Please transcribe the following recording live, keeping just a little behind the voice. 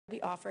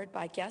be offered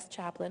by guest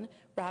chaplain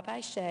Rabbi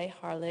Shea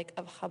Harlig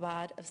of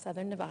Chabad of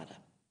Southern Nevada.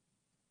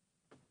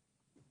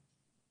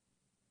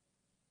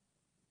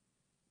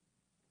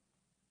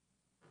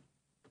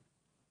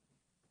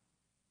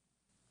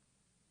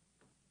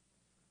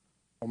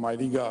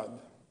 Almighty God,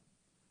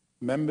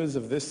 members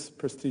of this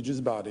prestigious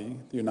body,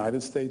 the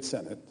United States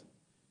Senate,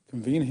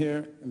 convene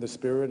here in the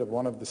spirit of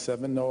one of the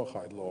 7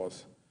 Noahide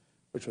laws,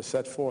 which was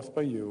set forth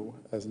by you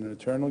as an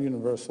eternal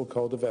universal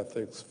code of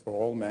ethics for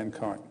all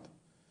mankind,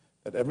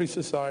 that every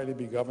society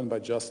be governed by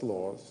just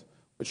laws,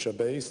 which are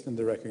based in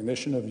the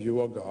recognition of you,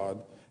 O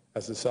God,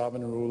 as the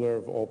sovereign ruler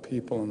of all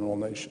people and all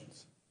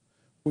nations.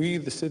 We,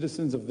 the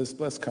citizens of this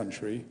blessed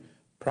country,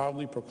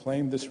 proudly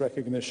proclaim this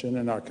recognition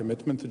and our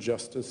commitment to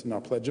justice in our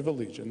Pledge of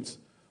Allegiance,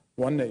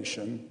 one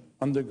nation,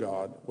 under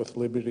God, with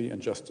liberty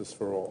and justice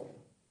for all.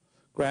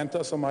 Grant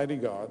us, Almighty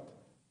God,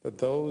 that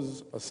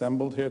those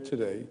assembled here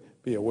today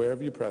be aware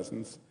of your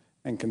presence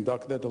and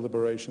conduct their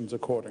deliberations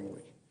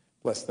accordingly.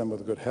 Bless them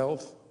with good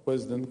health,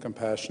 wisdom,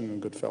 compassion,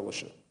 and good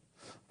fellowship.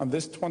 On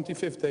this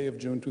 25th day of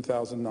June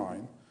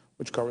 2009,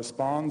 which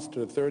corresponds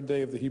to the 3rd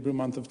day of the Hebrew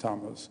month of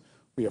Tammuz,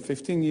 we are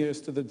 15 years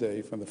to the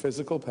day from the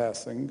physical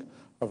passing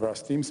of our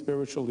esteemed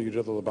spiritual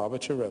leader, the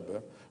Lubavitcher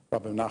Rebbe,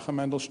 Rabbi Menachem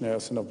Mendel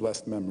Schneerson of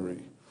blessed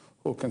memory,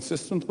 who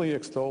consistently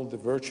extolled the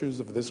virtues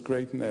of this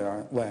great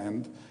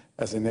land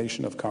as a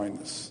nation of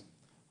kindness.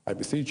 I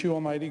beseech you,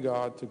 Almighty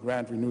God, to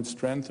grant renewed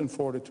strength and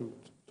fortitude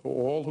to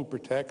all who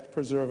protect,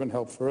 preserve, and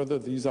help further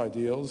these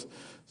ideals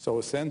so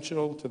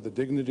essential to the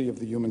dignity of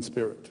the human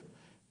spirit.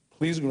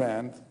 Please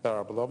grant that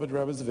our beloved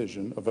Rebbe's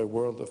vision of a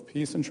world of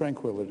peace and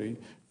tranquility,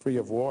 free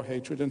of war,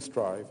 hatred, and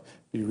strife,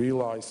 be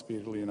realized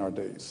speedily in our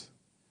days.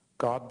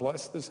 God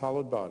bless this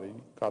hallowed body.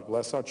 God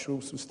bless our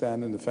troops who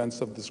stand in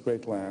defense of this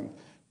great land.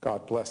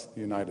 God bless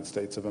the United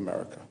States of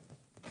America.